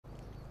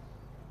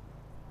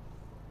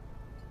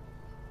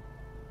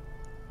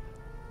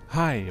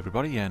Hi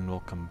everybody and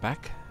welcome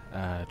back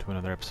to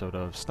another episode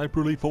of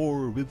Sniper Elite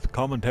 4 with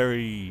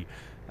commentary.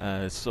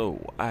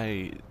 So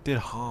I did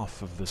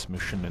half of this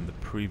mission in the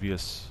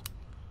previous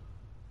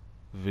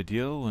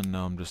video and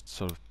now I'm just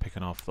sort of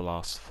picking off the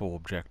last 4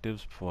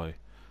 objectives before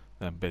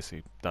I'm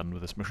basically done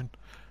with this mission.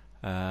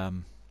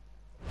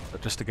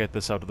 But just to get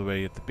this out of the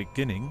way at the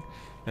beginning,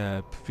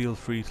 feel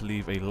free to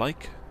leave a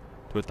like,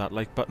 to hit that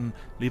like button,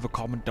 leave a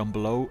comment down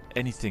below,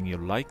 anything you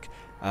like.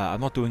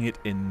 I'm not doing it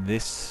in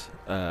this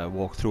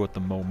walkthrough at the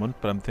moment,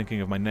 but I'm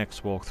thinking of my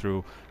next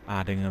walkthrough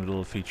adding a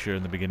little feature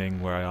in the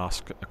beginning where I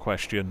ask a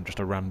question, just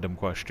a random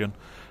question,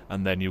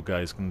 and then you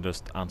guys can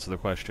just answer the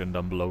question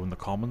down below in the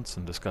comments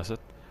and discuss it.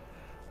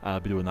 I'll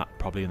be doing that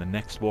probably in the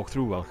next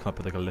walkthrough. I'll come up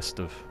with like a list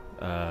of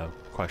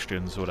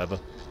questions or whatever.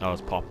 I'll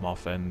just pop them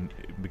off in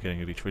the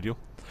beginning of each video.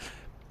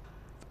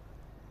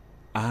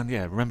 And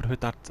yeah, remember to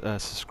hit that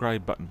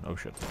subscribe button. Oh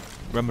shit.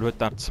 Remember to hit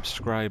that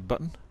subscribe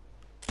button.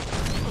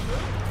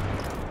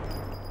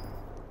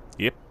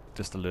 Yep,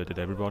 just alerted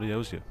everybody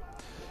else you.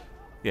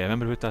 Yeah,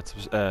 remember to hit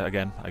that,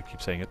 again, I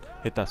keep saying it,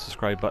 hit that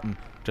subscribe button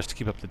just to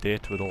keep up to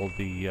date with all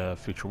the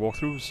future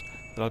walkthroughs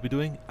that I'll be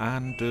doing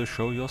and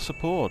show your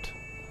support.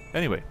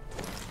 Anyway,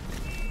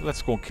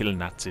 let's go kill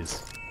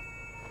Nazis.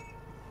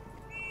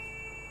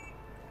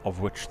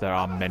 Of which there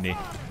are many.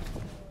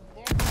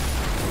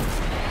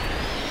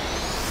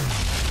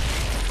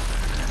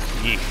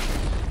 Yeah.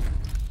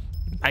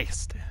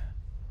 Nice.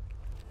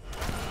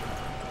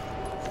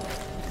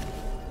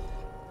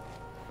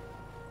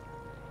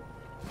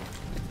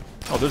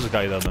 Oh, there's a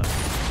guy down there.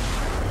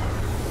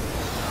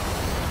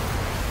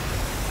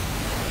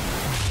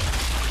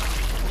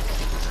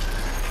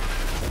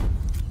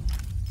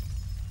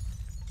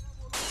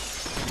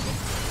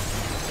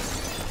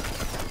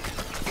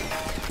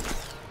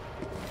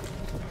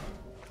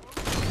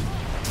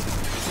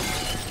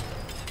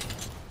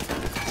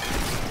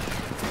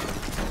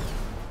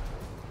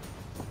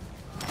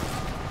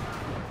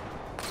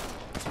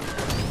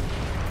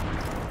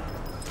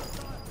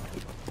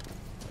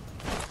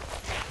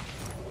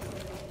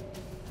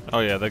 Oh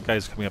yeah, that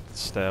guy's coming up the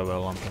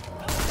stairwell on me.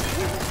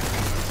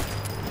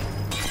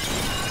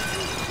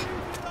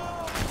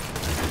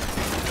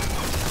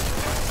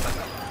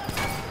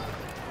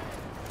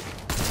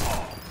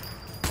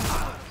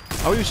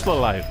 How are you still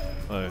alive?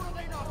 Oh.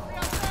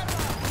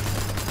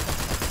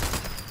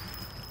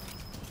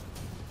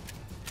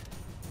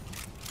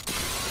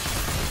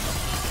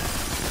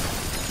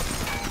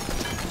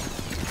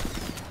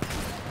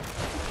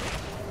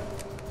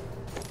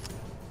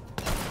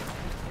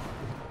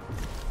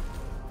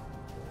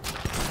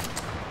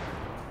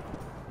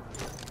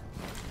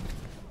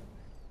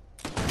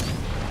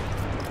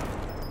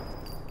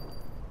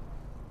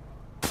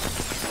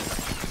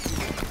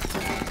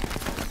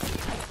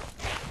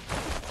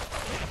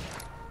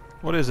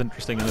 What is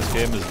interesting in this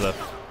game is that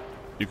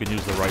you can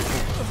use the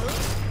rifle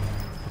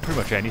for pretty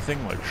much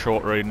anything, like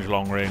short range,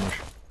 long range.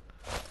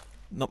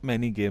 Not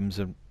many games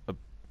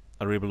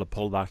are able to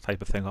pull that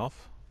type of thing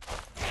off.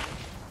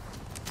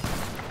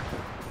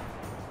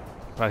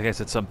 But I guess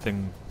it's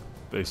something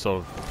they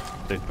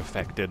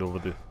perfected over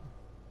the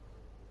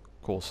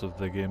course of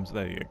the games.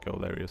 There you go,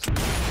 there he is.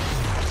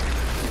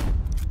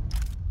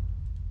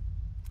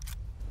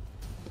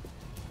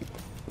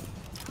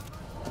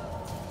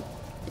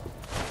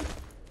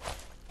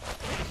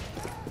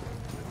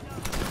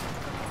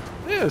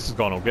 Yeah, this has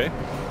gone okay.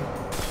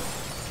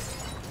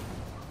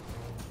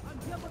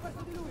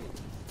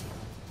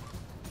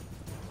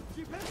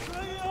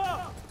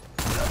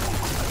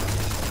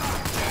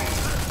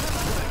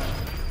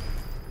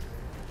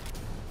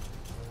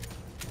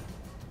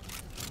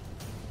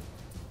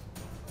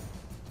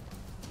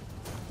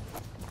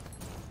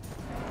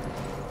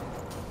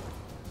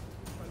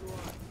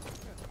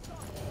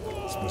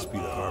 This must be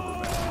the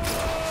harbor man.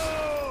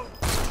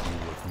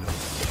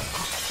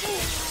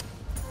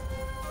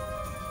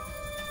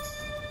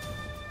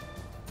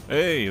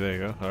 Hey, there you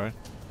go, alright.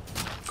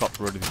 Got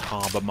rid of the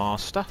harbour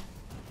master,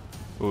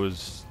 who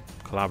was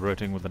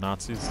collaborating with the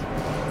Nazis.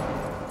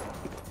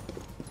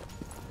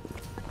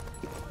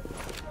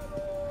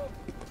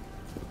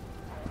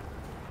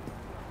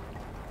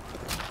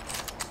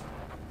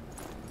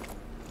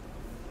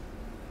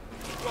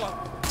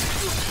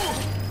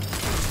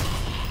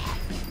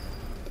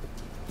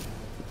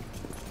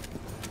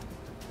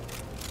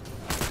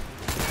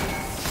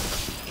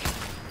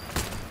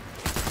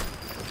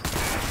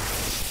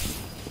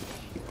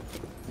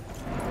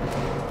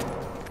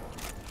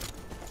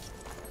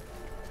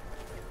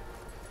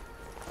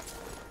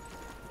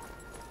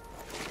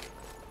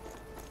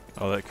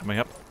 Oh, they're coming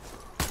up.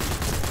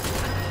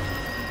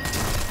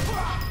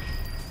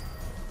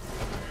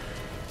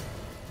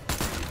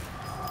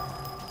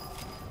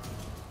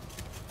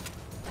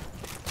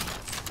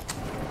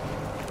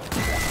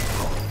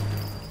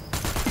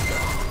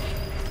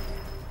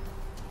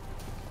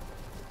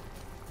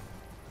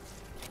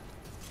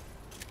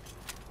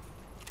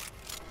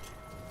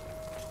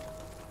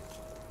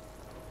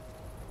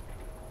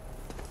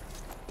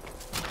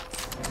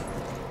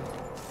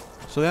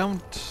 So they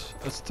haven't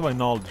as to my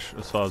knowledge,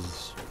 as far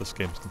as this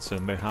game's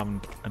concerned, they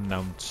haven't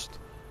announced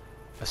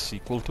a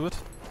sequel to it.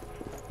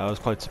 I was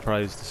quite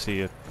surprised to see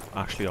it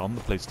actually on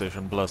the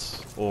PlayStation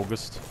Plus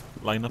August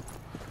lineup.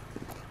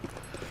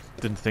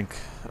 Didn't think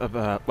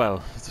about,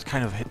 well, it's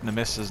kind of hit and a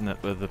miss, isn't it,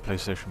 with the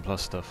PlayStation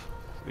Plus stuff.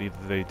 Either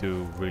they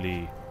do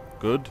really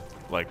good,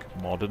 like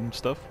modern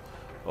stuff,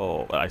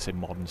 or I say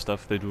modern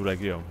stuff, they do like,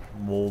 you know,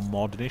 more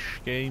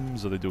modernish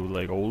games, or they do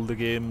like older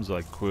games,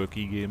 like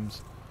quirky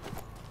games.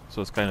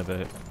 So it's kind of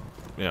a,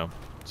 you know,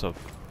 sort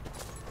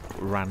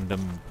of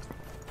random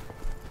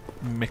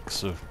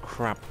mix of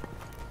crap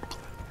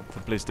for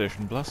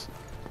PlayStation Plus.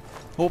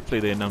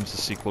 Hopefully they announce a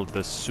sequel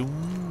this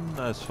soon.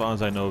 As far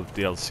as I know,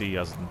 DLC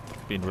hasn't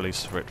been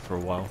released for it for a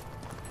while.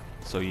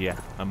 So yeah,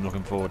 I'm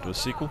looking forward to a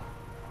sequel.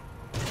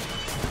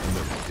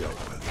 Never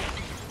dealt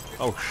with.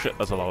 Oh shit,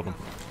 there's a lot of them.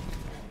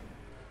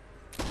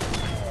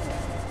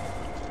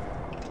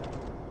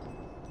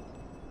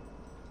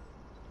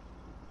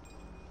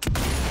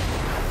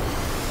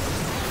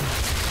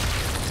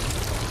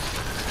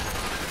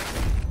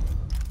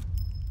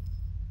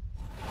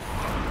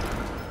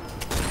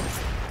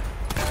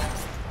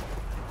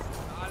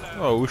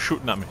 Oh, who's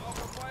shooting at me?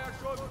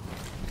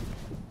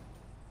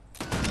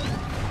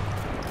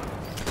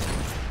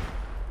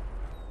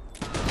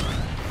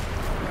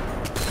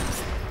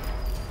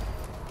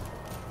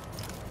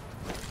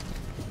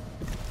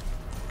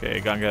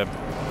 Okay,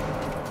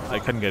 I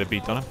couldn't get a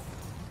beat on him.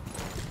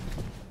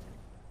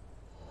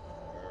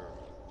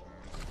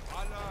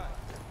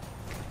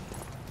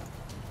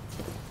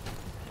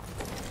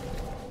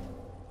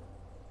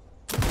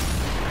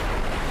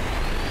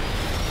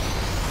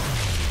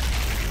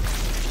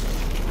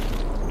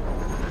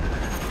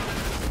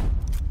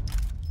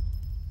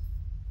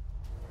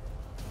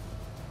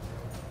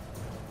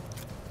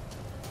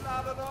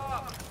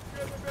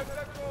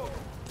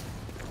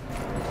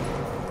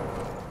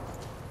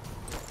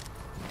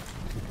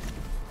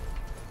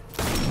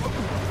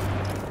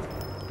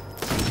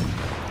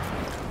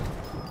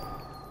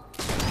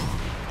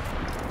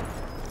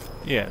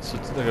 Yeah, so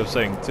like I was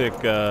saying,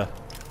 take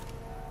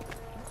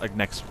like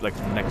next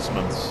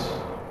month's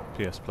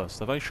PS Plus.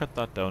 Have I shut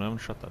that down? I haven't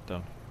shut that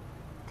down.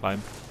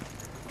 Climb.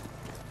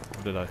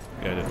 Or did I?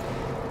 Yeah, I did.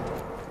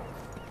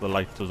 The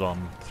light was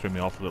on, threw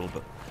me off a little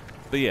bit.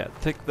 But yeah,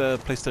 take the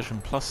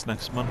PlayStation Plus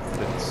next month.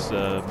 It's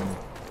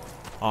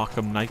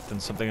Arkham Knight and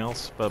something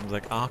else. But I was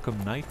like,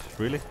 Arkham Knight?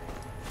 Really?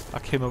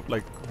 That came out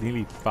like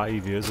nearly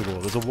 5 years ago.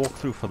 There's a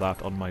walkthrough for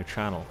that on my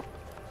channel.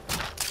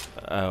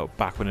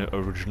 Back when it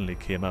originally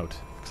came out.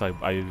 Because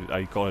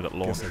I got it at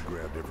launch. Guess I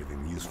grabbed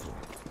everything useful.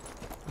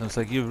 And it's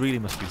like, you really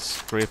must be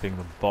scraping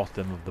the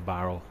bottom of the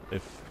barrel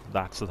if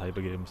that's the type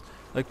of games.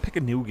 Like, pick a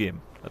new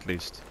game, at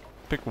least.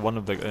 Pick one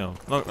of the, you know,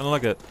 not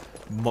like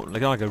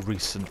a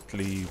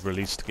recently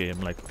released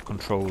game like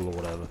Control or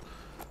whatever,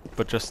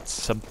 but just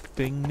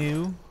something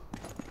new.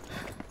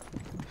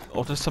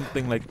 Or just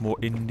something like more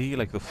indie,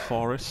 like The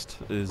Forest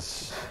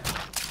is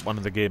one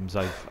of the games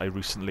I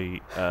recently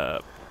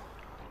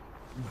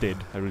did.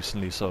 I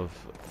recently sort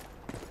of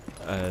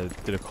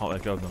did a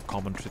commentated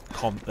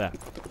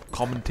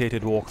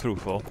walkthrough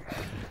for,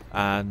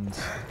 and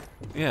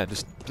yeah,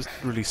 just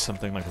release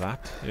something like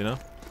that, you know,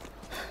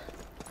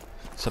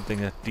 something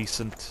that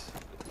decent,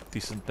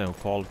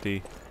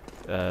 quality.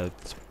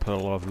 It's put a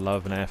lot of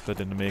love and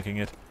effort into making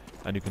it,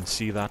 and you can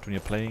see that when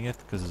you're playing it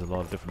because there's a lot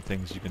of different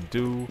things you can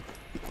do.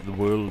 The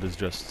world is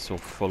just so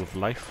full of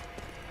life,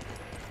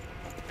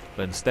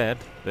 but instead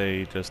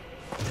they just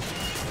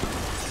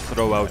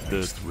throw out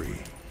the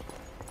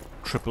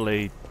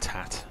AAA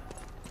tat.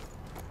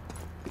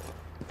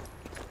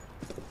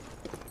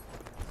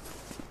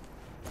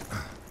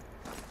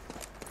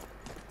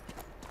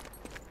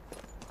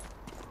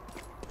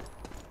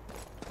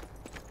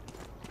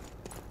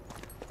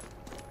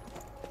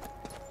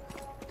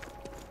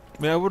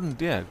 I mean, I wouldn't,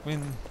 yeah, I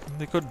mean,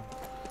 they could,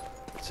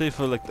 say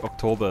for like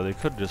October, they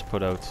could just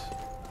put out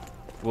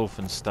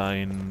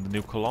Wolfenstein: The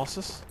New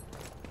Colossus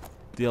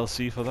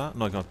DLC for that.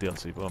 No, not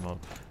DLC, but no,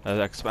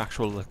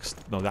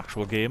 the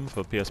actual game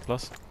for PS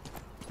Plus.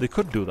 They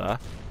could do that,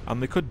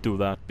 and they could do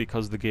that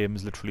because the game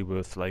is literally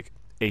worth like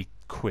 £8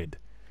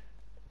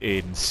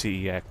 in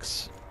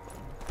CEX,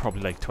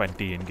 probably like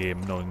 20 in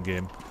game, no in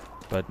game,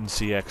 but in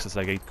CEX it's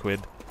like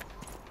 £8.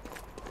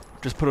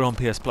 Just put it on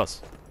PS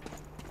Plus.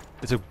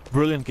 It's a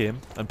brilliant game,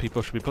 and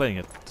people should be playing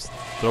it. Just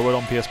throw it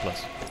on PS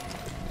Plus.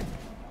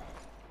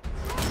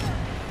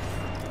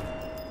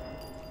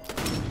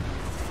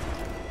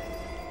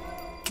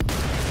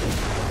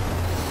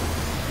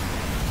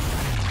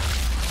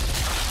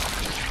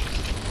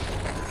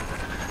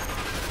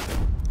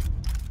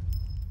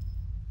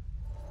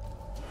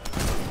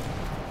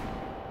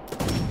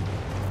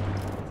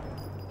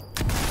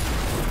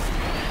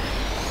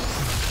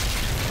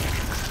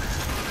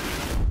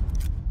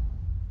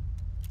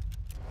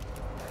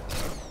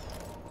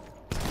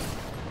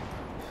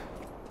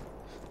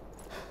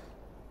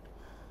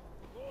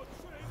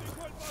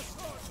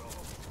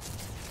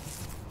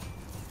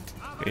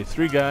 Okay,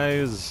 3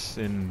 guys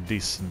in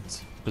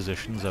decent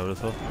positions, I would have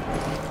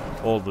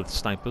thought. All the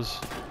snipers.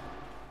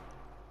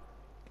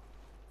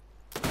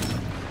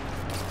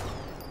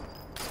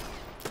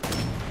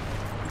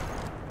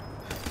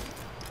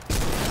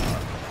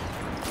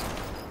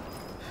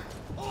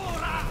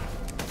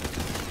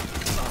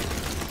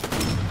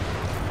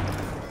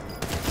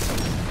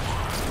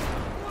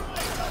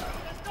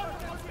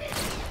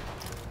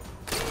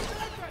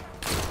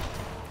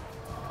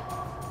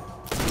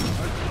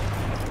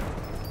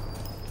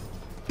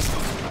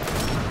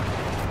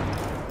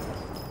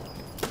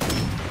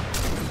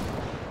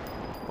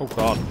 Oh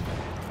god.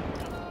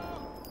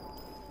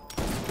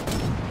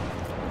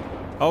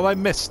 Oh, I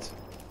missed.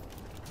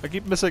 I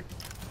keep missing.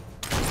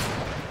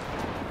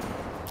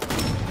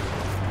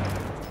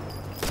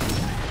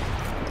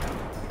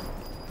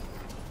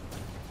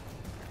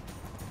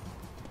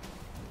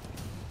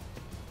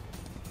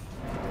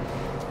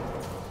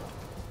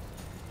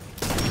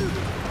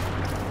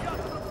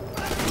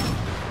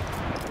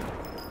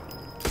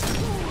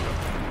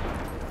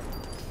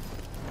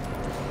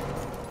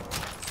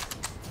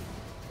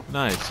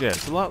 Nice, yeah.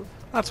 So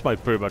that's my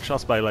pretty much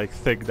that's my like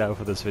thing now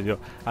for this video.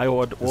 I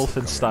want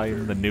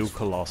Wolfenstein: The New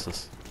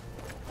Colossus.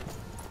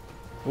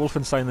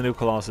 Wolfenstein: The New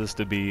Colossus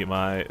to be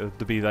like,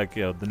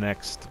 you know, the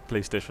next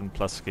PlayStation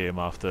Plus game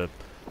after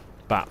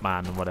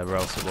Batman and whatever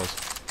else it was.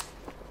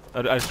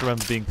 I just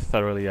remember being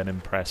thoroughly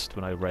unimpressed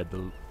when I read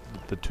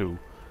the 2.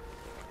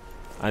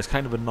 And it's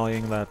kind of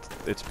annoying that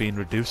it's been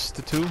reduced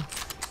to 2,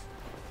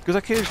 because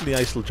occasionally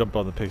I still jump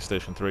on the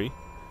PlayStation 3.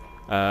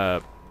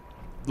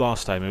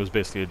 Last time it was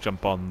basically a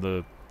jump on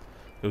the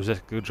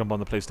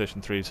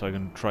PlayStation 3 so I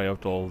can try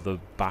out all the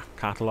back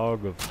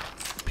catalogue of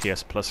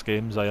PS Plus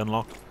games I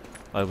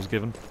was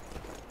given.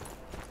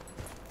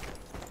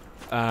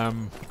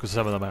 Because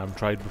some of them I haven't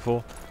tried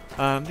before.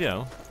 And, you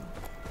know,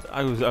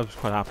 I was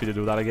quite happy to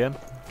do that again.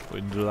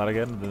 We didn't do that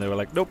again, and then they were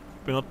like, nope,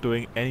 we're not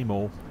doing any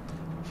more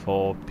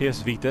for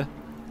PS Vita,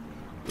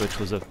 which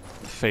was a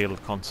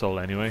failed console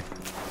anyway.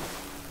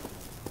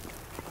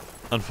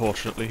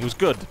 Unfortunately, it was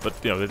good, but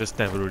you know, they just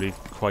never really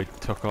quite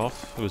took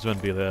off. It was meant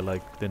to be their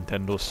like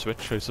Nintendo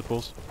Switch, I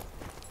suppose.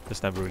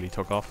 Just never really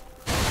took off.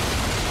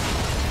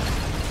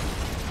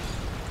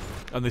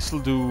 And they still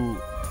do.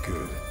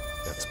 Good.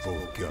 That's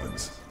both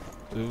guns.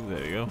 Ooh,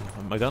 there you go.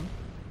 Am I done?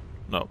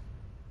 No.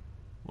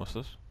 What's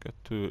this? Get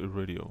to a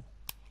radio.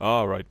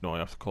 Oh, right. No, I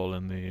have to call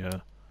in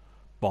the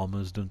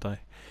bombers, don't I?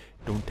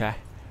 Don't I?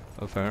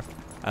 Oh, fair.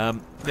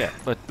 Yeah,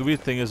 but the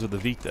weird thing is with the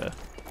Vita,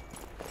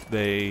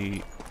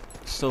 they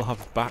still have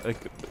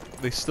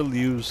they still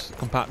use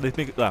they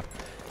make it I'm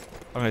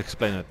gonna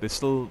explain it. They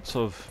still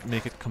sort of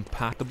make it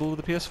compatible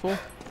with the PS4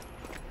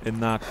 in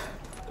that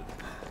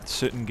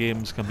certain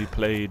games can be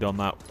played on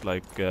that,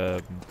 like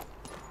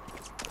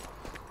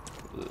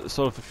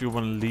sort of if you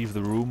want to leave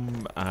the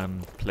room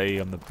and play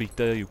on the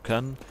Vita, you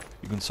can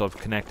sort of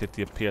connect it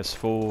to your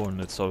PS4 and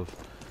it's sort of,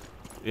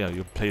 you know,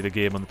 you play the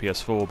game on the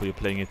PS4 but you're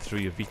playing it through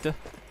your Vita.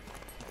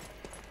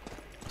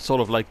 Sort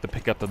of like the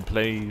pick up and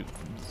play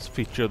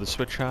feature the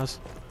Switch has.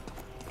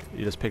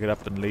 You just pick it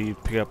up and leave,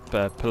 pull it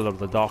out of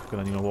the dock, and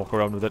then, you know, walk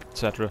around with it,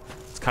 etc.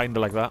 It's kind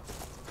of like that.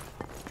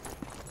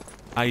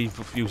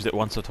 I've used it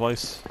once or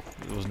twice.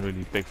 I wasn't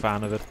really a big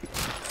fan of it.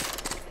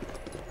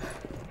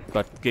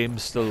 But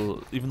games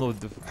still, even though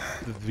the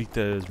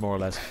Vita is more or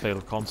less a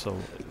failed console,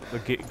 the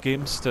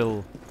games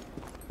still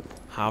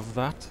have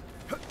that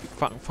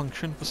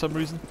function for some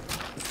reason.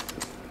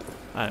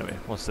 Anyway,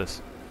 what's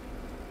this?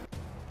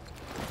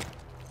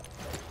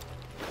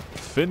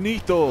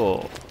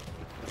 Finito!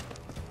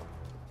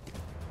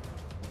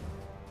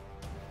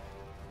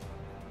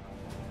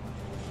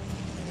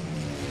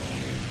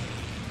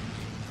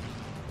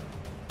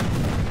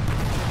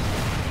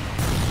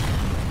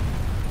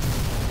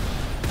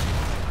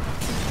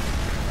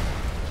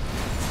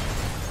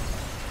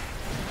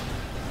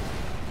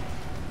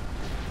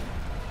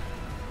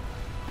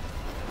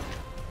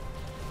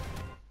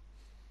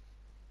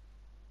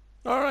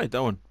 Alright,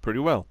 that went pretty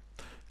well.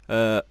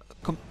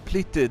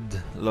 Completed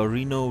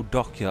Lorino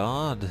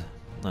Dockyard,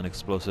 an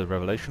explosive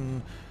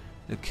revelation.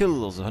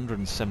 Kills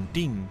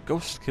 117,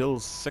 ghost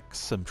kills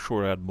 6. I'm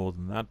sure I had more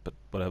than that, but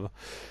whatever.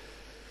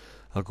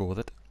 I'll go with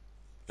it.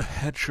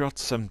 Headshot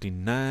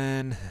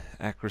 79,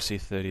 accuracy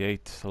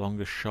 38, the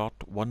longest shot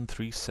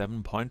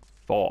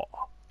 137.4.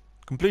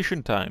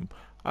 Completion time.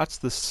 That's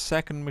the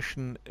second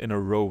mission in a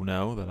row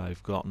now that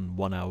I've gotten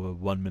 1 hour,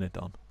 1 minute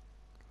on.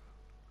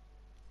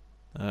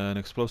 An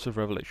explosive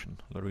revelation.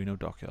 Lorino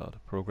Dockyard.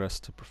 Progress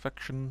to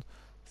perfection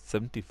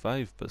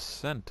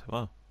 75%.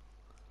 Wow.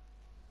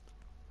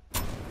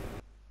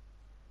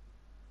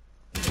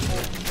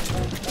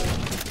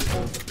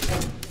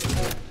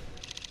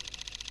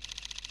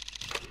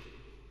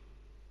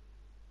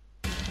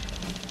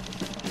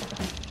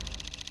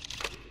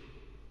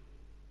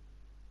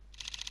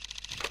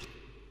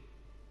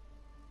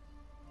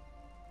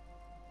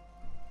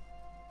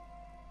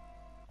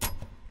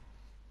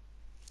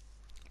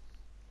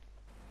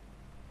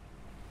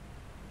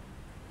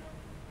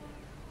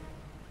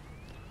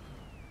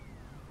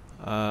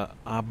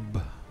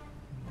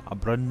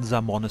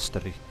 Abrunza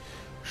Monastery.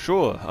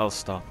 Sure, I'll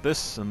start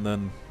this and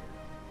then,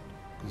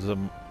 because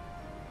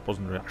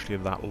wasn't actually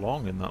that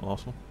long in that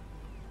last one.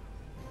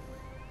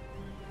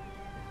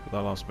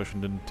 That last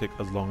mission didn't take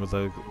as long as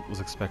I was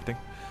expecting.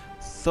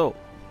 So,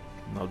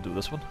 I'll do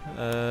this one.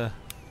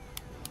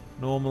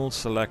 Normal,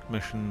 select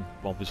mission,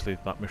 obviously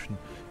that mission.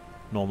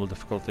 Normal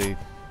difficulty.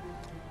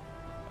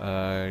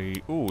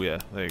 Oh yeah,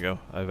 there you go.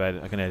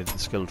 I can edit the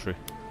skill tree.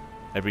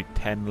 Every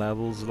 10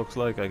 levels, it looks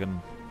like, I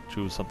can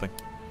choose something.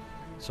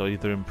 So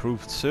either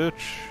improved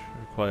search,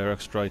 require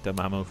extra item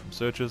ammo from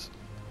searches.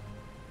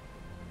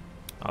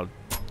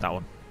 That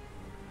one.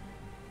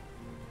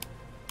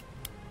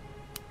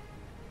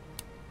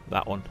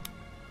 That one.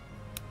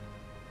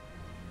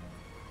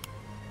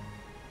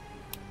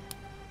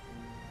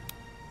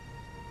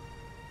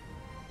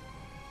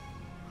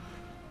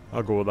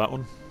 I'll go with that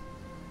one.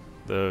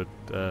 The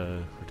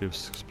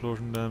reduced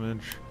explosion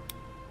damage.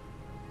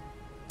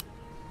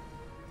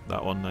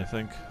 That one, I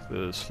think.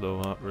 The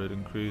slow heart rate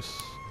increase.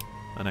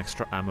 And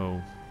extra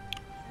ammo.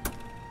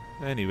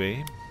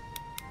 Anyway.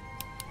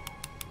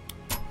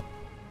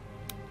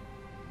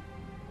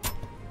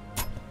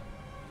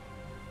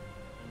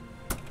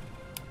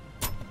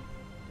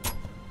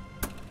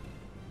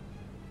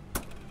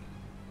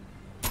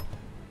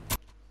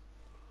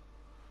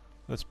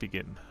 Let's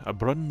begin.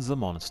 Abrunza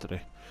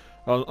Monastery.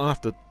 I'll have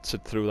to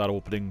sit through that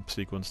opening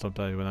sequence, don't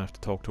I, when I have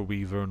to talk to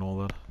Weaver and all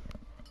that.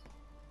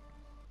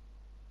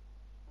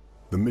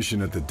 The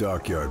mission at the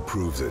dockyard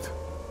proves it.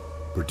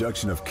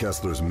 Production of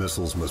Kessler's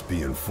missiles must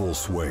be in full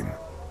swing.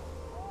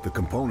 The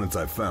components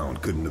I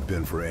found couldn't have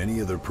been for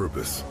any other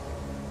purpose.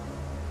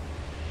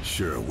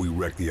 Sure, we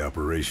wrecked the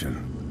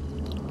operation.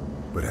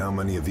 But how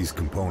many of these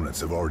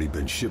components have already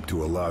been shipped to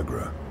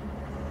Alagra?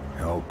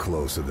 How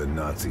close are the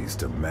Nazis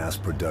to mass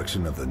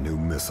production of the new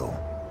missile?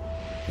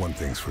 One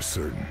thing's for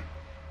certain.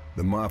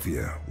 The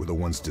Mafia were the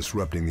ones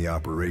disrupting the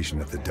operation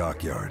at the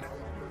dockyard.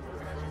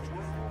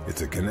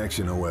 It's a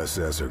connection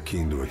OSS are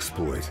keen to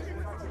exploit.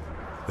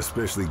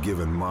 Especially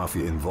given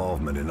Mafia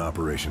involvement in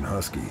Operation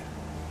Husky,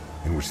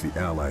 in which the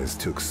Allies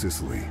took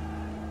Sicily.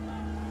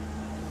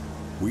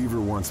 Weaver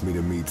wants me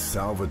to meet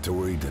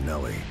Salvatore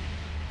Danelli,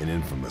 an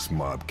infamous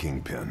mob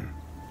kingpin.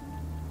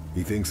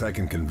 He thinks I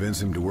can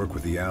convince him to work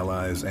with the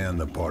Allies and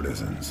the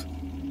partisans.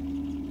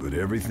 But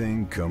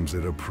everything comes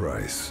at a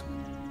price.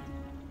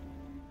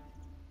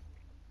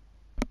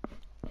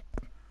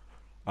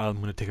 I'm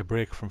going to take a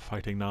break from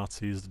fighting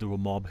Nazis to do a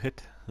mob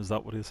hit. Is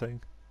that what he's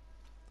saying?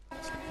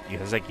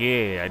 He's like,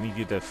 yeah, I need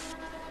you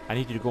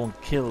to go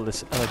and kill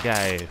this other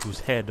guy who's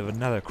head of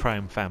another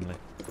crime family.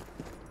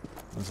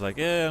 I was like,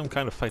 yeah, I'm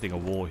kind of fighting a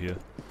war here.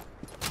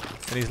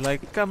 And he's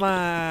like, come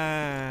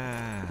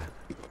on!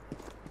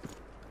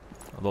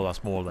 Although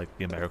that's more like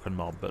the American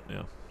mob, but you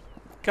know.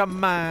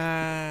 Come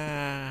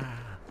on!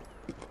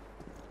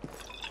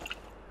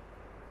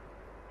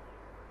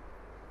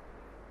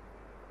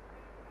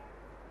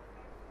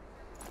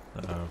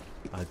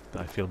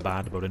 I feel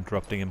bad about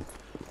interrupting him.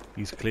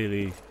 He's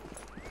clearly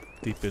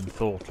deep in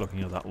thought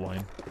looking at that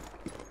wine.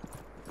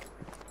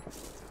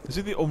 Is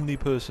he the only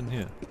person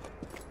here?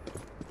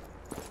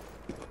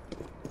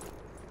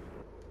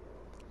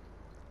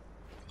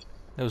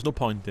 There was no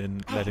point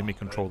in letting me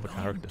control the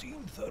character.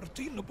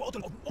 1913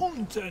 bottle of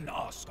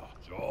Montenasta.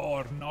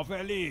 Giorno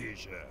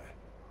felice.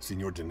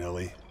 Signor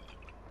Danelli?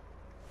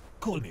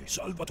 Call me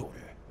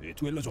Salvatore.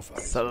 It will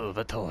suffice.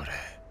 Salvatore.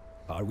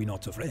 Are we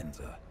not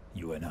friends,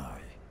 you and I?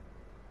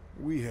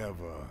 We have,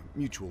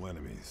 mutual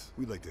enemies.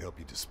 We'd like to help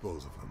you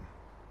dispose of them.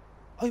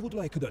 I would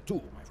like that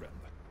too, my friend.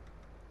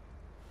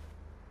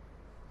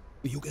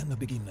 You can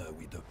begin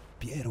with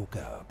Piero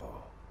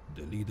Capo,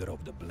 the leader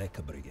of the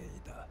Black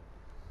Brigade.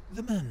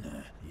 The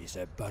man is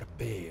a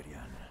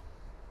barbarian.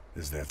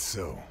 Is that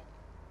so?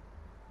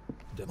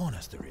 The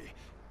monastery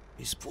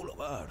is full of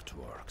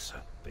artworks,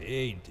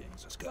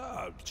 paintings,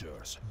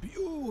 sculptures,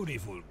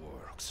 beautiful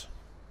works.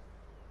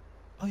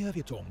 I have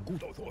it on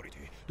good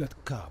authority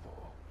that Capo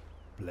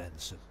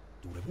plans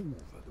to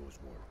remove those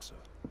works.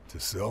 To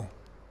sell?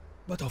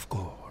 But of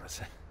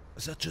course,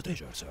 such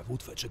treasures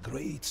would fetch a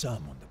great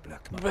sum on the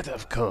black market. But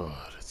of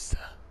course.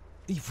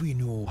 If we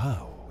knew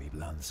how he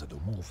plans to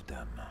move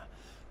them,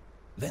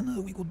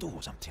 then we could do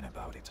something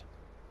about it.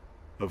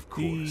 Of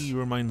course. He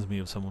reminds me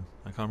of someone.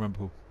 I can't remember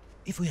who.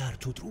 If we are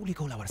to truly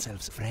call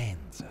ourselves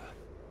friends,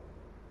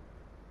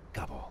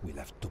 Capo will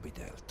have to be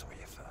dealt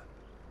with.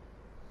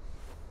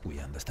 We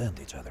understand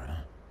each other,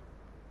 huh?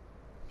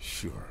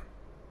 Sure.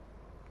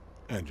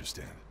 I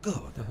understand.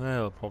 Good.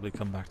 They'll probably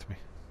come back to me.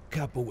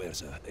 Capo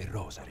wears a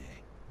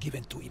rosary,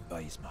 given to him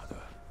by his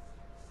mother.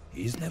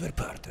 He's never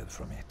parted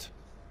from it.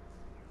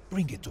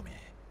 Bring it to me,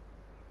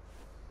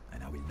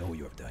 and I will know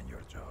you have done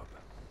your job.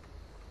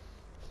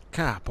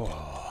 Capo.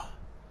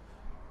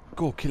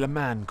 Go kill a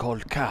man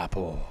called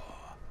Capo.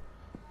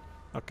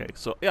 Okay,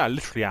 so yeah, I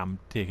literally am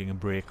taking a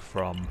break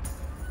from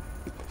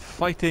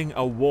fighting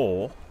a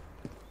war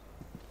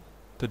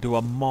to do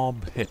a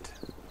mob hit.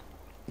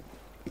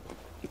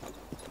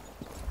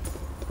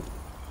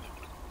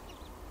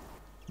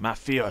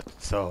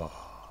 Mafioso.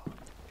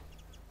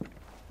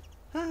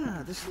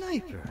 Ah, the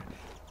sniper.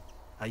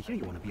 I hear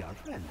you want to be our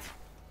friend.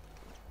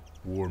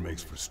 War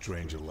makes for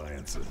strange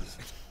alliances.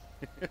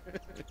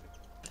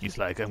 He's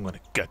like, I'm gonna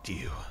gut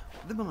you.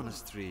 The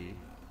monastery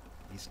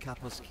is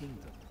Capo's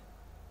kingdom.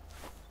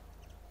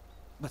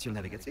 But you'll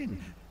never get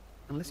in,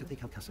 unless you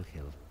take out Castle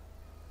Hill.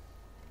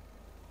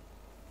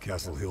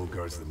 Castle Hill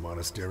guards the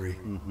monastery?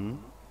 Mm-hmm.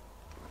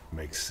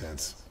 Makes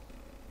sense.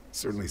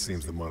 Certainly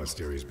seems the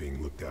monastery is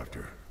being looked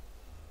after.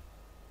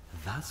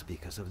 That's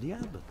because of the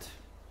abbot.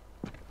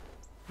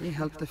 He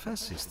helped the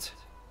fascists.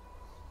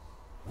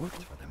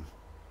 Worked for them.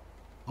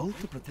 all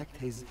to protect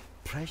his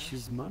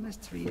precious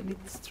monastery and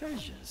its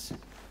treasures.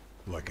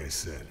 Like I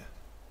said,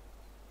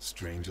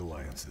 strange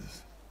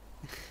alliances.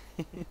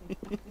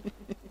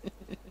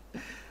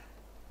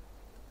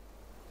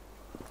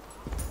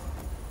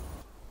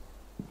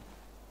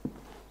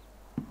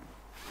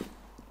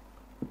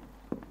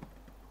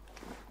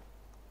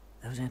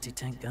 Those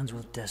anti-tank guns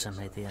will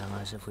decimate the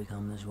Allies if we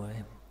come this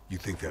way. You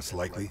think that's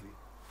likely?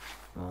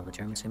 Well, the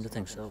Germans seem to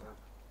think so.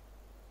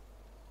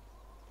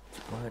 It's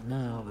quiet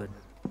now, but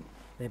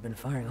they've been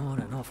firing on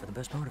and off for the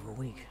best part of a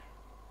week.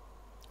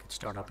 Could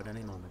start up at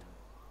any moment.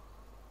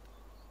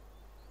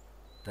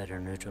 Better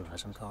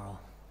neutralize them,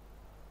 Carl.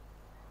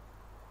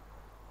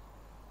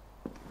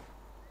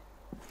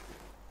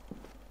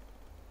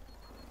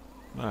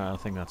 I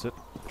think that's it.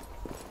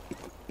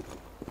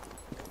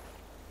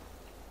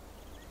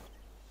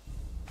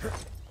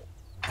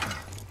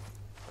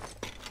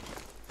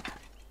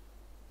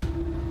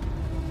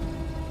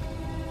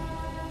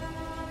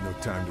 No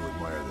time to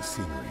admire the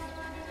scenery.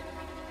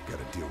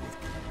 Gotta deal with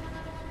it.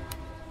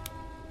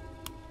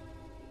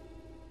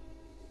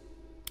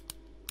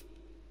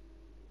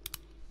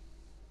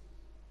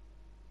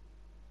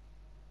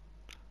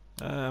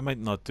 I might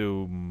not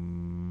do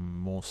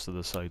most of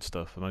the side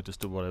stuff. I might just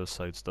do whatever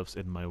side stuff's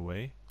in my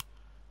way.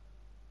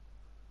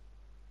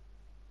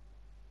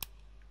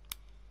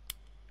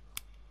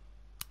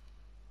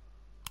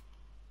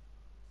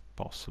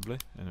 Possibly.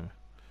 Anyway.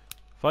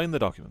 Find the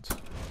documents.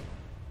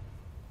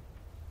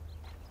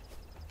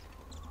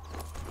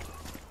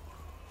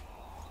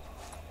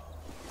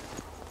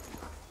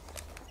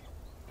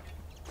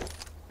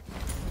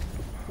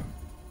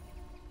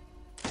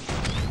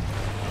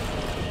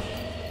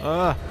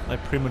 Ah! I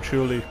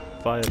prematurely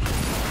fired.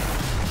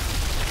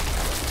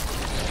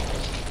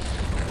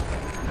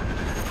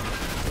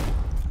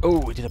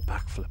 Oh, we did a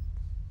backflip.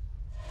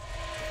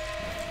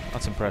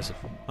 That's impressive.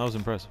 That was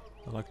impressive.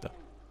 I like that.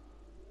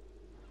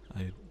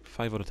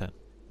 5 out of 10.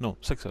 No,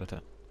 6 out of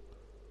 10.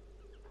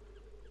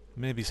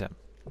 Maybe 7.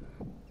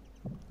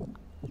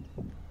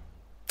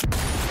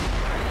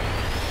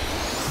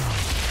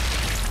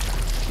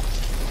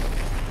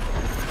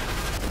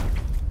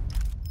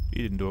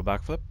 He didn't do a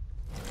backflip.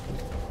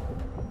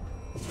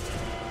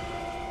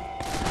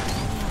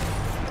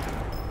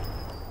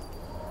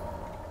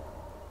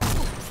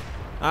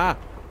 Ah!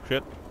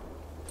 Shit.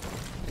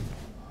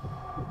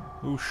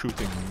 Who's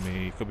shooting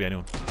me? Could be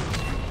anyone.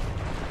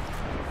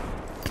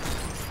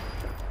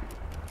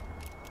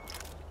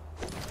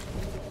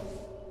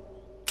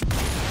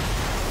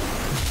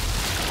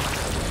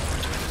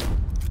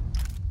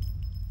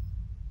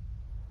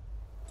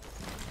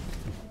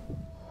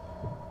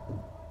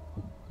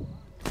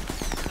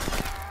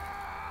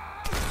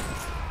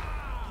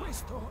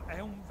 Questo è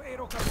un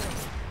vero cavolo.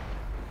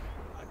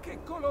 Ma che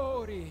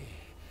colori!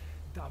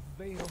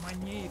 Davvero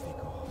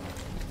magnifico.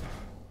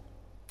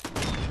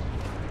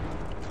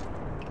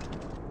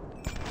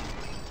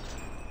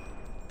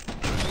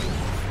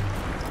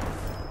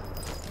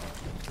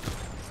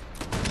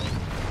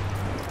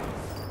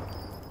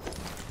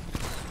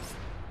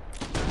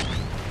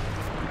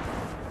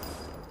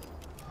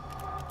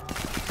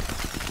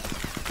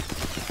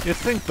 You'd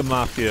think the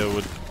Mafia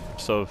would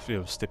sort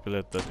of,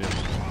 stipulate that,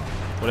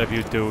 whatever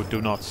you do,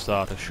 do not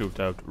start a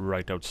shootout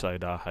right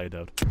outside our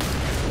hideout.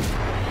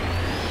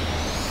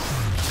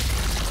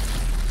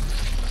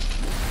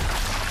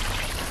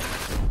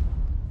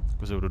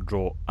 Because it would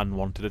draw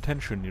unwanted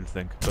attention, you'd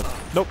think. But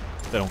nope,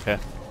 they don't care.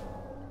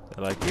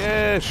 They're like,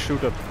 yeah,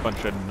 shoot a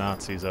bunch of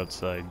Nazis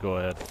outside, go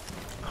ahead.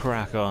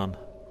 Crack on.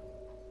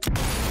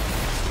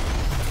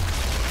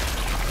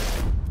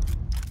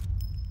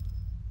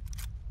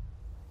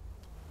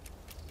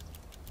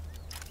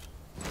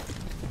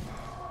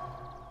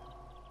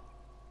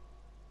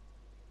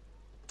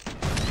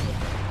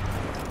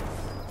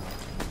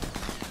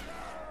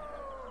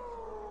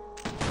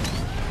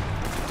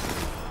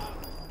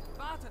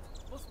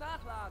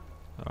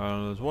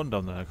 There's one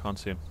down there, I can't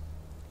see him.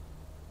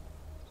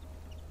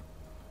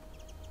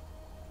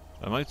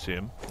 I might see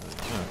him.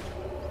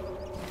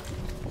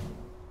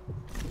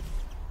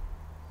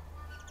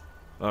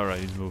 Yeah. Alright,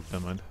 he's moved,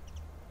 never mind.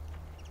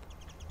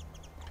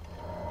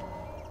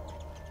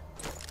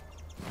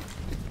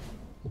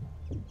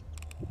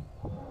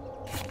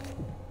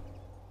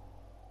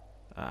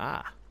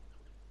 Ah!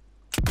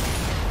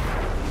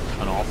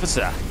 An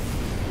officer!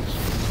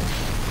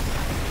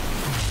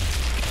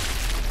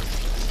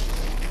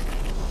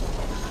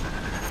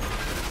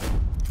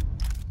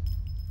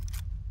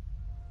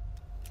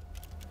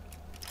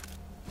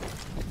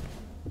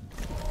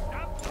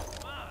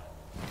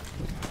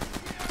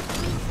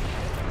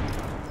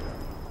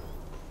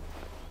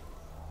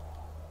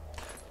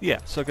 Yeah,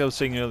 so like I was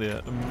saying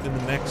earlier, in the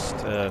next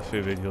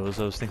few videos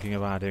I was thinking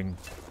of adding,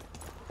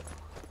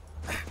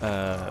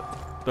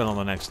 well on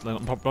the next,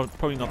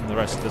 probably not in the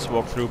rest of this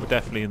walkthrough, but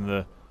definitely in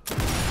the,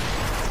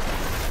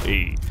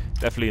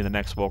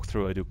 next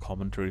walkthrough I do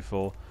commentary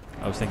for.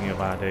 I was thinking of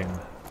adding,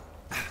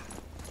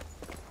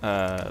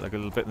 like a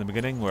little bit in the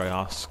beginning where I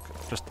ask,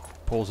 just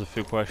pose a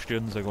few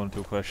questions, I go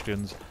into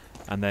questions,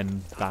 and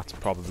then that's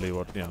probably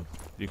what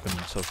you can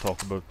sort of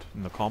talk about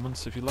in the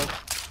comments if you like.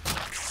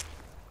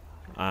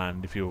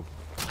 And if you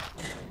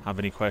have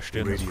any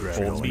questions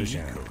for me,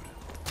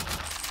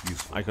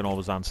 I can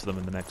always answer them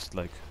in the next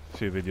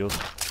few videos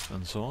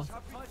and so on.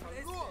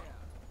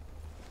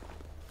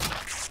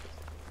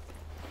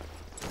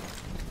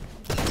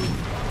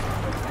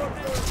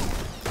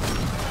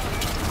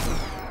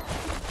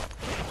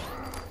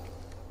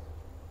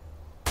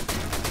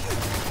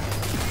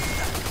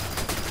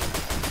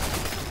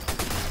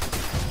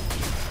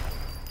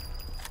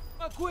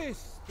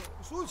 Questo,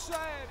 sul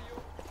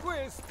serio,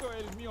 questo è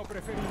il mio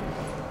preferito.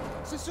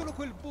 Se solo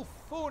quel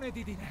buffone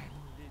di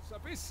Dinelli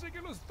sapesse che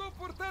lo sto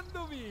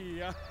portando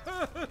via.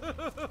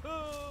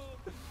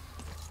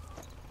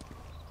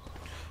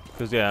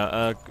 Because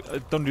I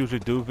don't usually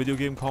do video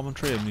game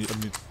commentary,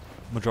 and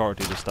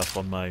majority of the stuff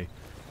on my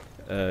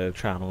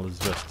channel is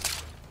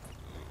just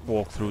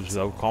walkthroughs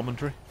without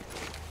commentary.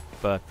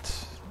 But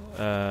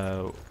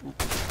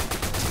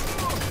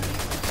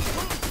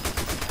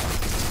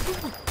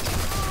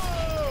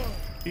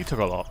he took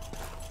a lot.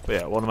 But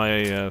yeah, one of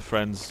my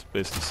friends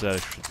basically said I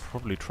should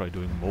probably try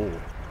doing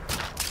more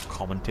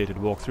commentated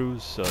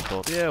walkthroughs, so I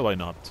thought, yeah, why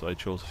not? So I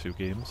chose a few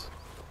games.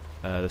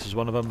 This is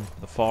one of them.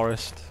 The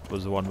Forest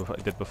was the one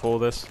I did before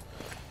this.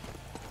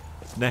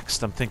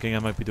 Next, I'm thinking I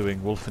might be doing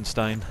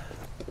Wolfenstein.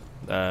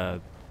 The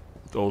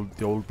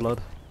old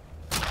Blood.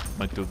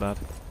 Might do that.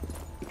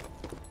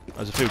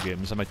 There's a few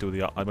games. I might do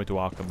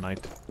Arkham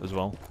Knight as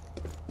well.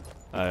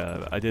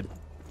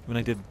 When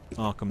I did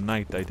Arkham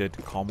Knight, I did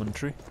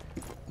commentary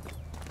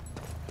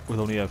with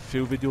only a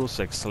few videos,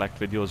 like select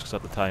videos, because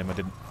at the time I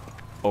didn't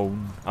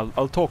own.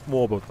 I'll talk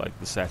more about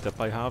the setup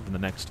I have in the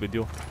next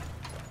video.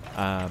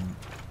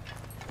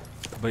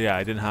 But yeah,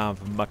 I didn't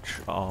have much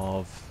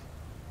of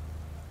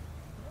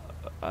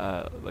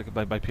my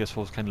PS4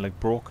 was kind of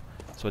broke,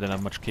 so I didn't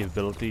have much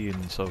capability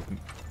in sort of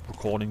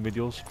recording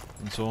videos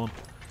and so on,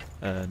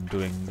 and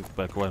doing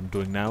what I'm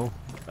doing now,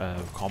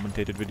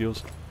 commentated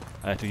videos.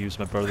 I had to use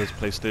my brother's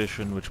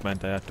PlayStation, which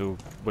meant I had to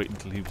wait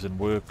until he was in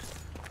work.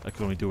 I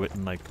could only do it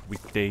in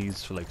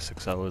weekdays for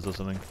 6 hours or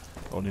something.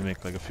 Only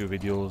make a few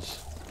videos,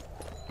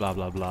 blah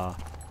blah blah.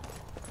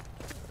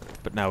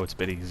 But now it's a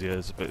bit easier.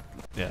 It's a bit,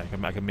 yeah,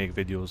 I can make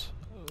videos,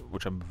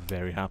 which I'm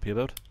very happy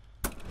about.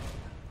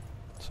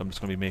 So I'm just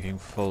going to be making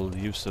full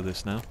use of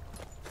this now.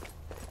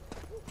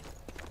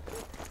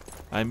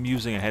 I'm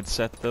using a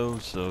headset though,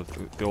 so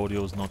if the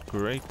audio is not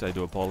great, I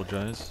do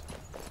apologize.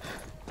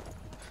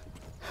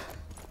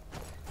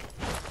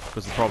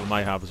 Because the problem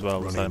I have as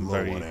well is I'm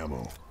very,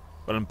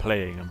 when I'm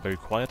playing, I'm very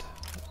quiet.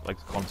 I like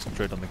to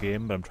concentrate on the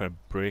game, but I'm trying to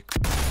break.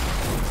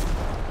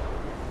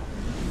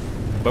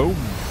 Boom!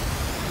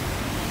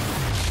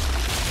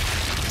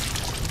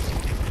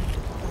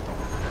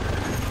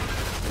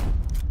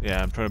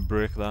 Yeah, I'm trying to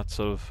break that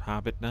sort of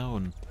habit now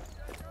and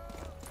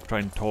try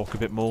and talk a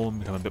bit more and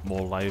become a bit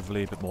more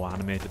lively, a bit more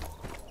animated.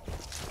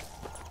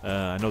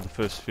 I know the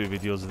first few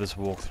videos of this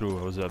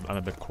walkthrough I'm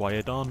a bit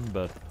quiet on,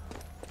 but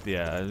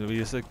yeah,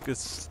 it's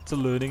a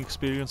learning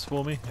experience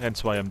for me.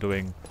 Hence why I'm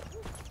doing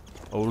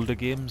older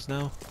games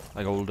now,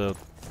 older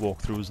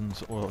walkthroughs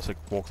or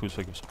walkthroughs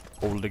for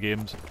older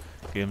games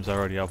I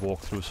already have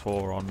walkthroughs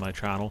for on my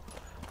channel.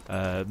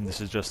 And this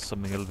is just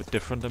something a little bit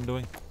different I'm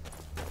doing.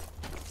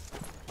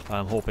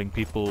 I'm hoping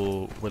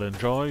people will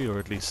enjoy, or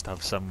at least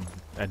have some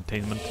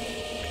entertainment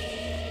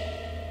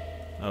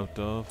out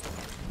of.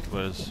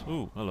 Whereas,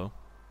 ooh, hello.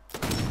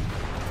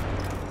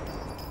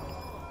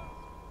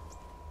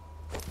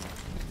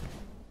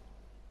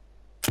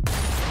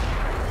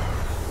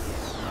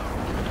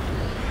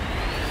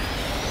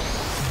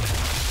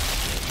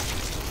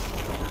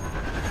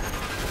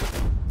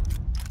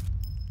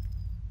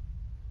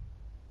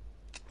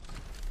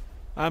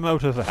 I'm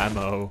out of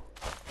ammo.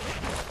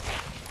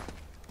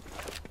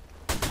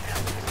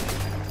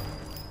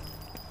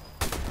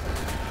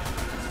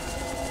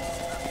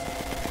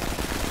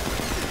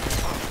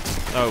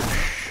 Oh,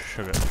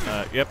 sugar.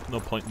 Yep, no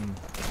point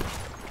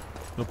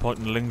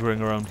in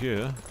lingering around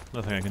here.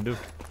 Nothing I can do.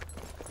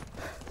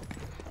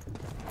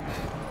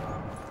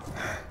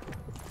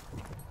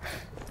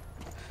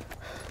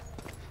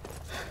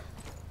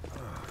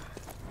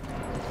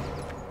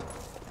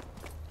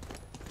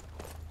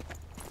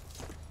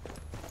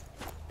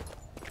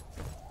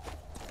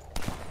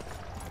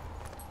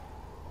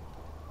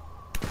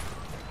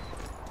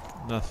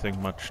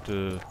 Nothing much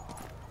to...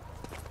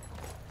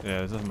 Yeah,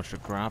 there's nothing much to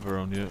grab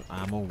around here,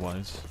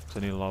 ammo-wise, because I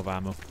need a lot of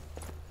ammo.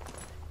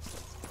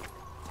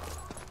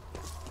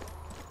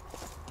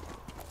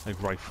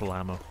 Like rifle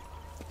ammo.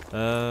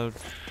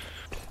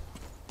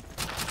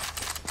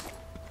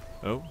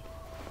 Oh.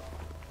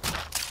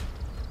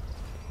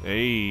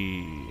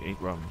 Hey,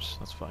 8 rounds,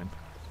 that's fine.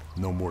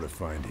 No more to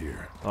find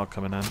here. That'll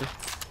come in handy.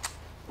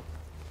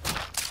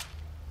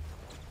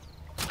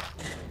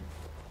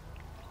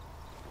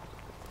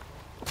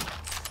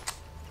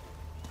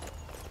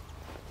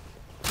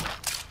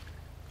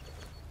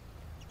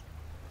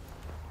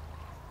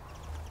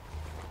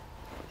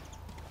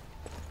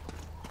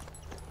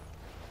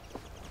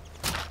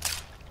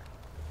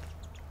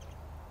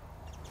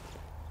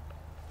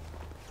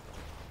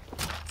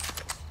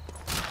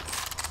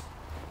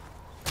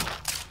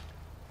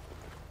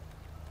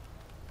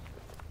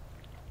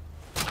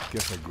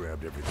 Guess I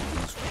grabbed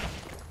everything useful.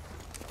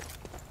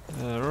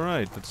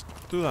 Right, let's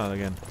do that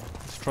again.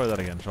 Let's try that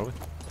again, shall we?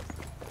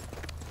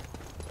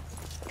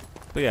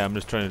 But yeah, I'm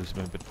just trying to do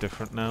something a bit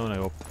different now, and I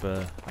hope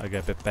I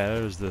get a bit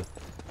better as the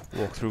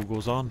walkthrough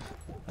goes on.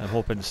 I'm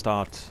hoping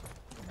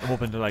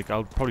to like,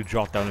 I'll probably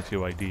jot down a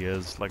few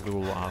ideas, like the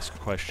whole ask a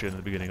question at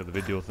the beginning of the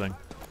video thing,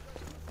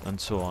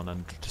 and so on,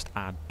 and just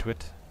add to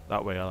it.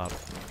 That way I'll have...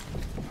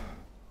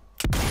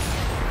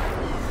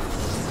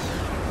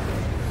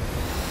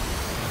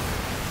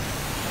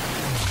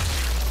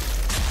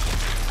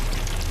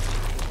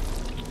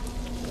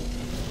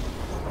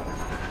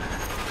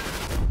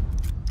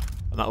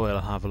 And that way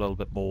I'll have a little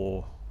bit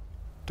more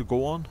to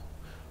go on,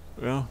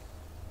 yeah.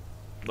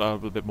 A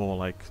little bit more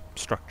like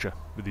structure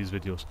with these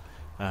videos.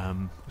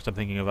 Because I'm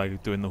thinking of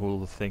like doing the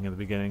whole thing at the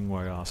beginning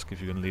where I ask if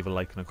you can leave a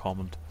like and a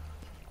comment.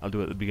 I'll do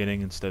it at the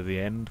beginning instead of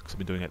the end, because I've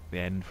been doing it at the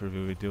end for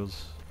review videos.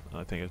 And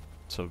I think it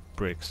sort of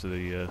breaks to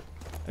the...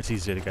 it's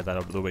easier to get that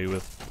out of the way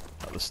with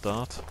at the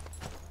start.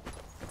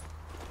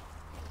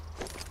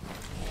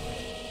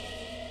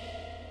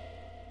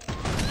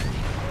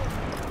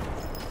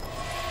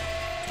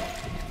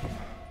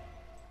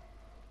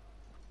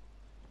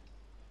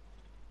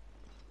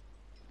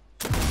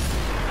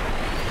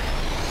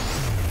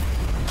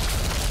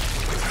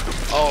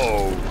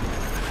 Oh!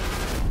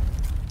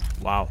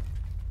 Wow.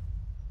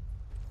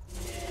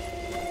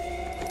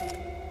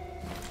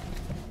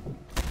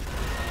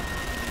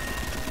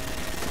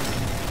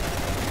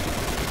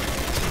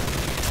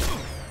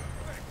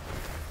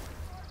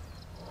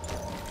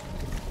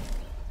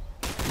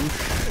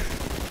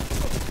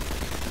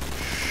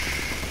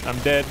 I'm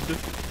dead.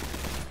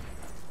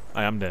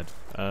 I am dead.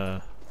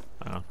 Hang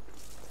on.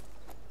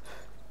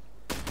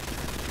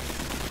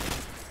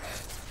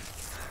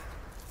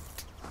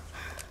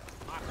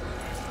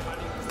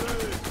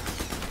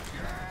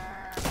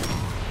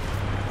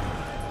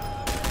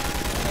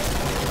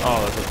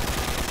 Oh,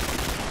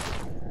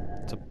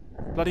 it's a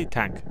bloody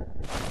tank.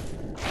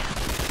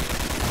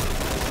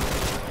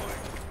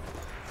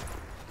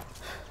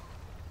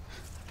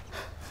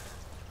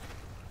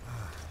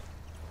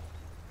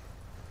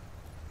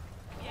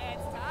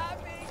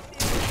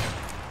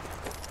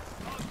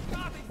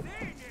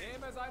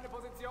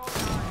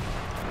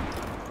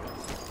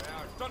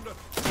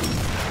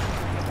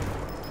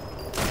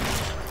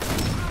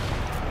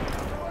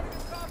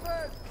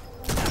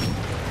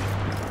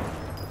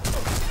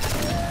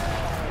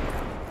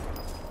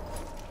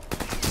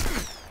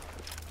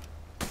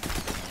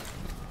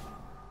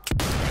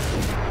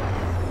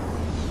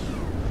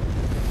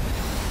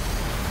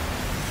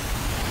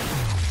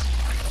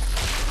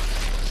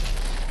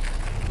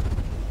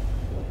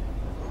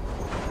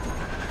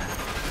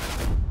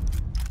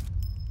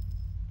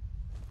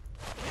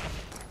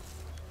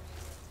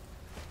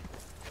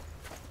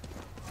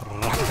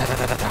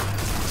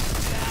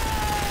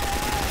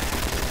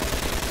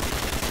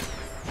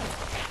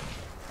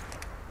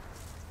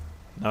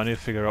 Now I need to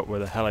figure out where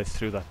the hell I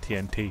threw that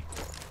TNT.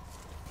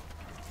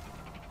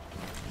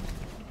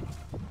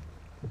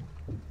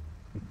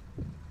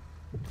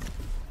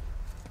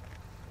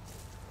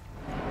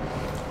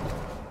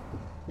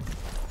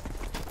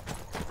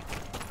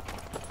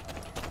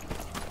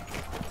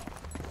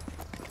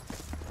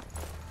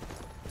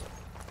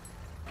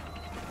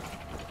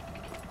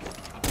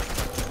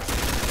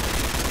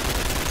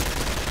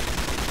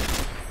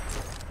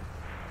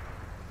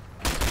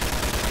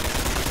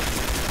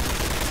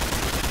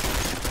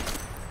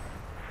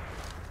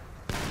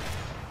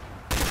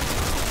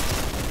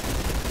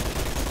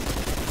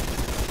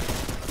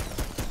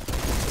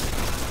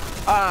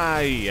 Ah,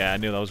 yeah, I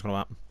knew that was going to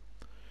happen.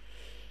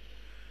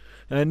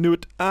 I knew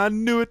it. I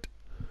knew it.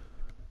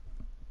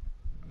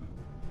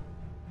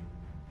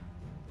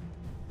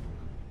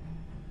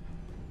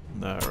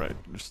 Alright,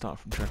 let's start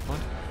from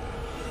checkpoint.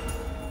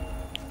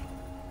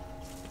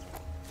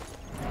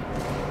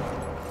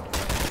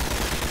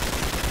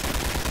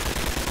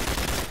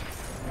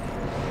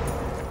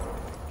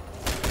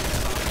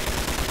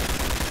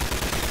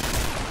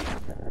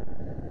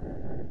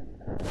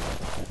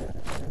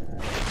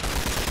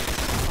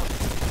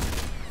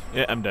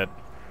 Yeah, I'm dead.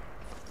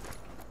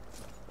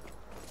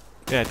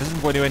 Yeah, it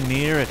doesn't go anywhere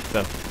near it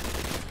though.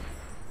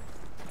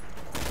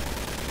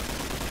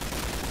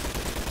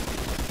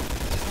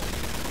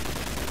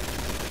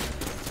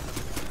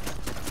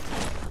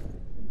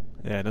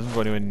 Yeah, it doesn't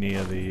go anywhere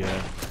near the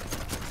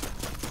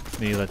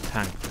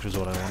tank, which is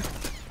what I want.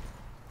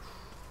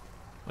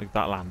 Like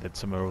that landed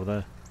somewhere over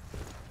there.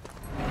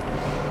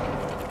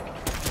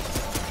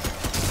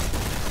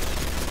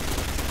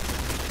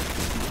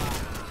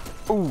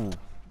 Ooh.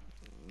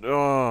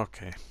 Oh,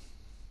 okay.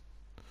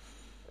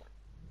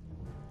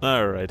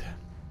 Alright.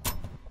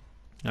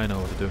 I know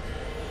what to do.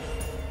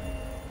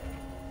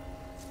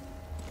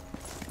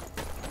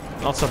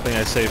 Not something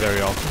I say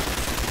very often.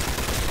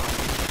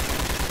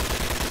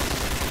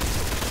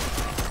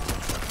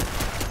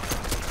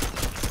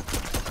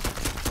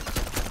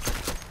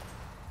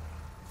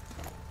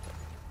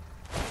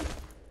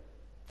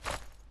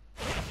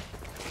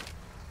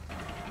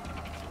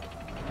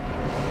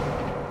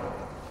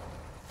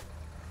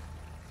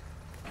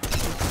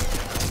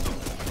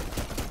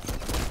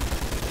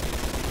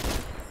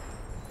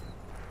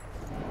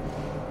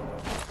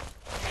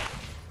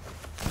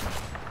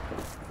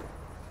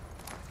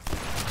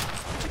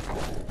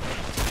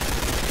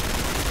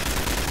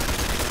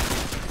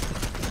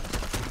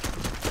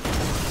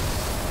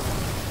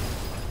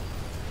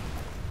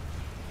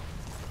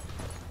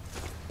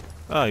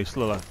 Ah, he's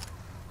still alive.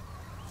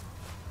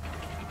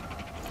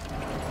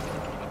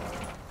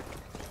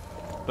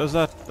 Has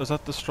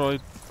that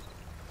destroyed?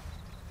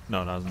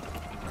 No, it hasn't.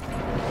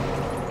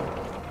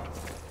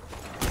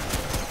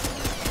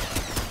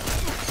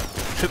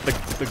 Shit,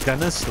 the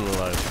gunner's still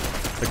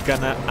alive. The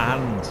gunner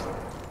and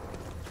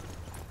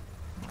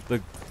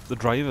the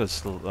driver's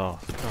still. Oh,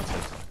 for God's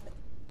sake.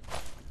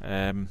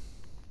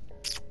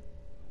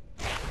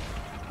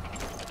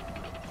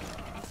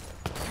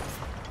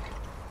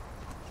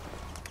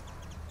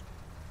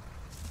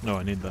 No,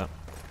 I need that.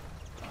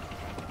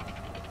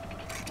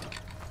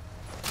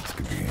 This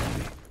could be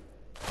handy.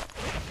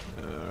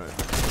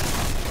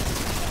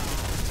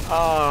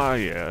 Ah,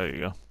 yeah, there you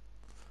go.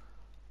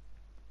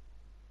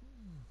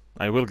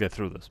 I will get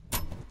through this.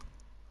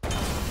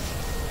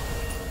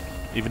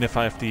 Even if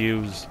I have to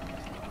use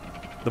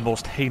the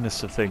most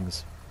heinous of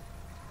things.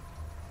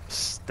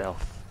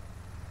 Stealth.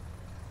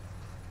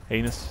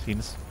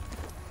 Heinous?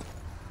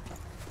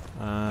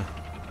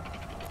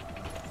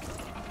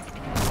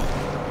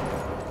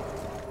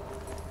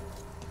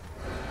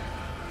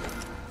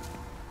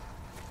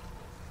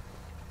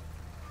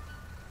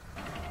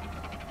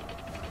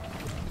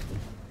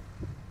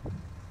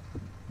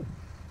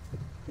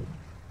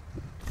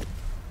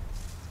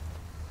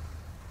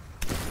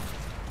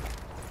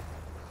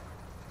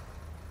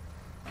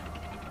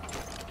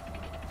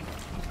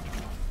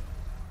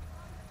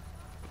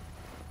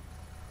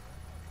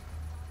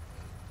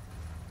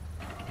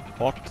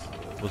 What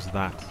was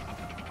that?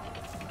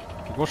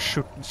 It was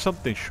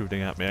something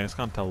shooting at me, I just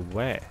can't tell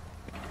where.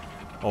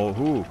 Or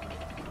who.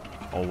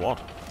 Or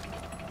what.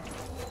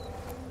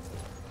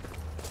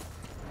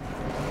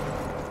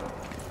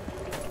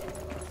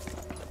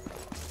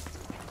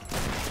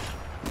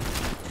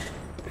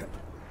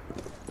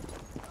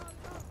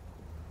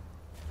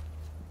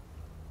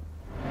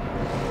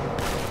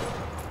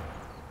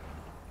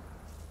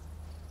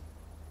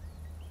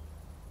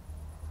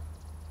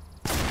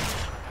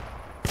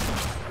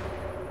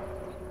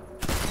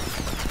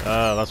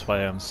 That's why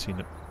I haven't seen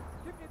it.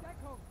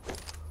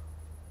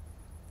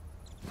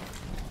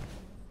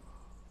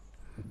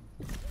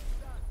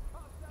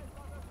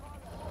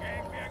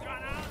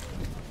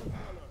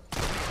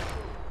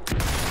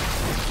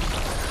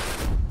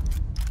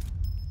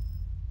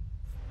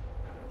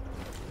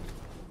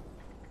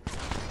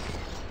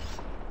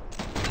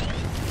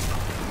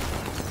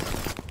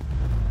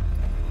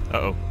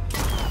 Uh-oh.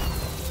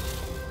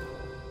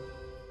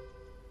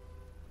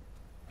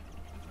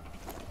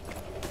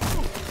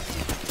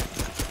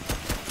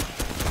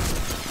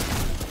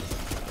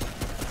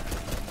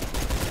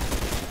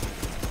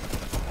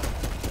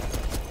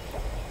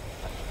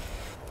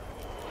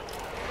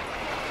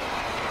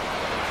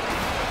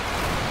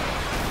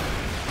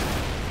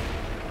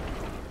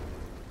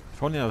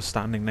 If only I was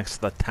standing next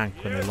to that tank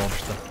when they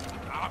launched it.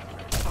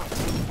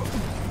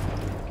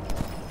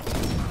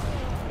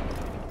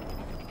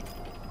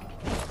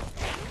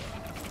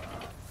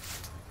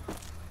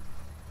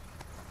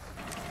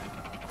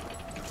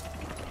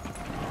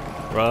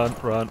 Run,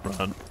 run,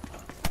 run.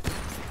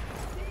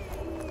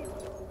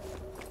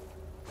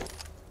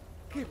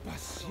 Che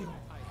passione!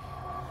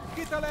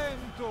 Che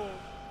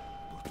talento!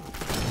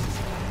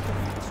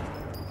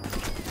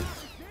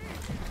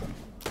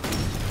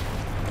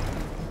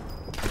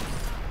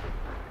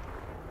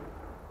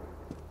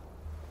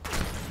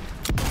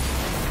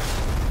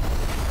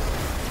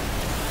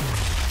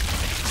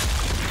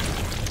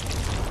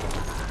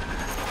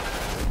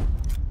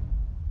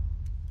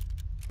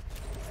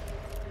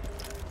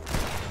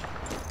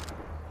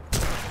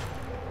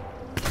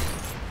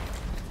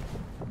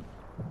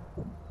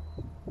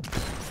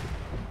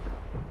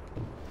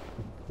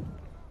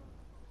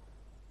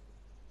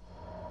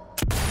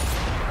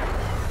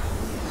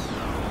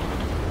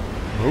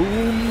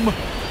 Boom!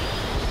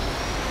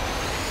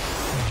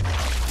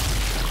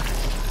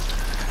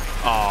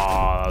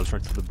 Ah, that was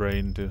right to the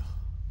brain too.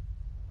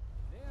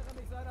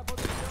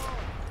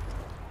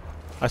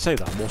 I say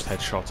that most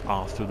headshots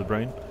are through the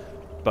brain,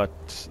 but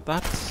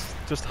that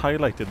just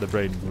highlighted the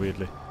brain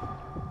weirdly.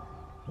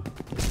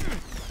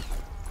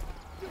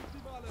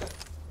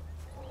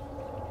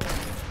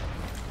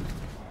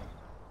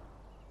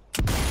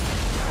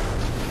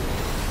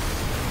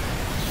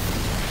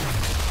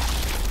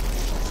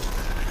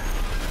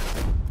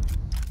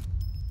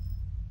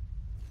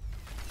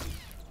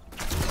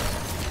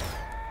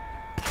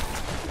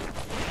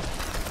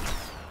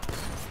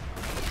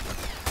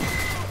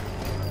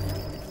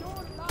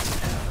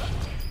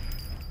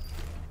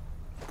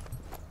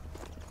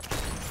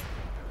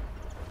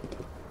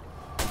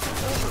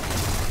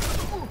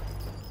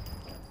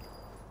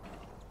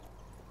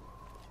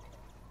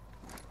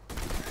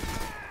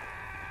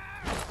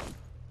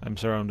 I'm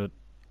surrounded.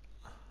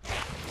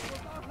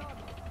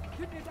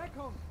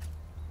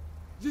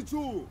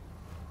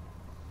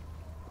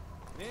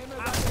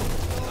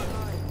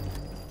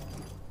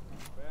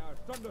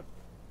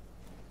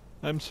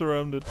 I'm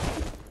surrounded.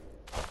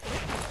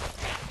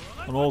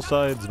 On all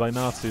sides by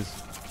Nazis.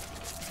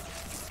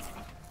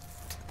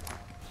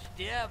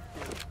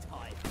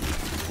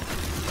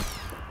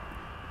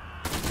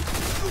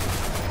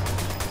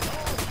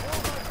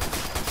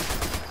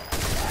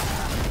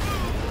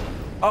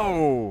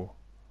 Oh!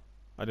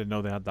 I didn't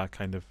know they had that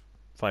kind of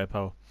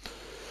firepower.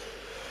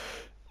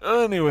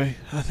 Anyway,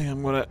 I think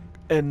I'm gonna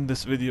end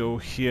this video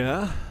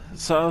here.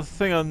 So I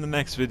think on the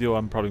next video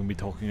I'm probably gonna be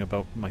talking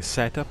about my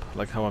setup,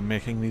 like how I'm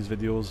making these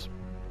videos.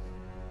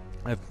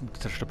 I've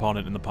touched upon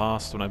it in the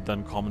past when I've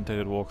done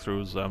commentated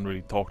walkthroughs. I haven't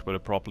really talked about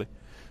it properly,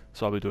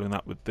 so I'll be doing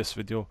that with this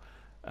video,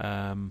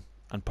 and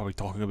probably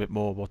talking a bit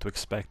more what to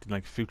expect in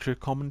like future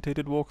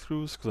commentated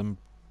walkthroughs. Because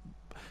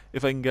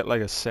if I can get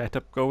like a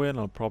setup going,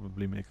 I'll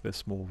probably make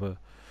this more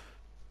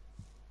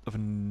of a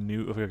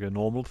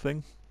normal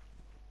thing.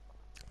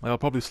 I'll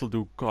probably still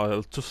do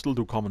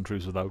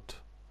commentaries without,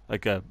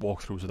 like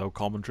walkthroughs without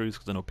commentaries,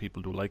 because I know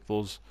people do like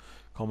those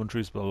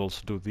commentaries, but I'll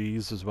also do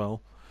these as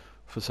well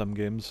for some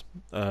games,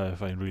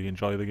 if I really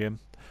enjoy the game.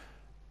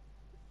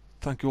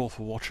 Thank you all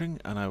for watching,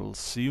 and I will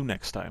see you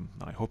next time.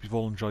 I hope you've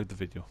all enjoyed the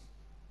video.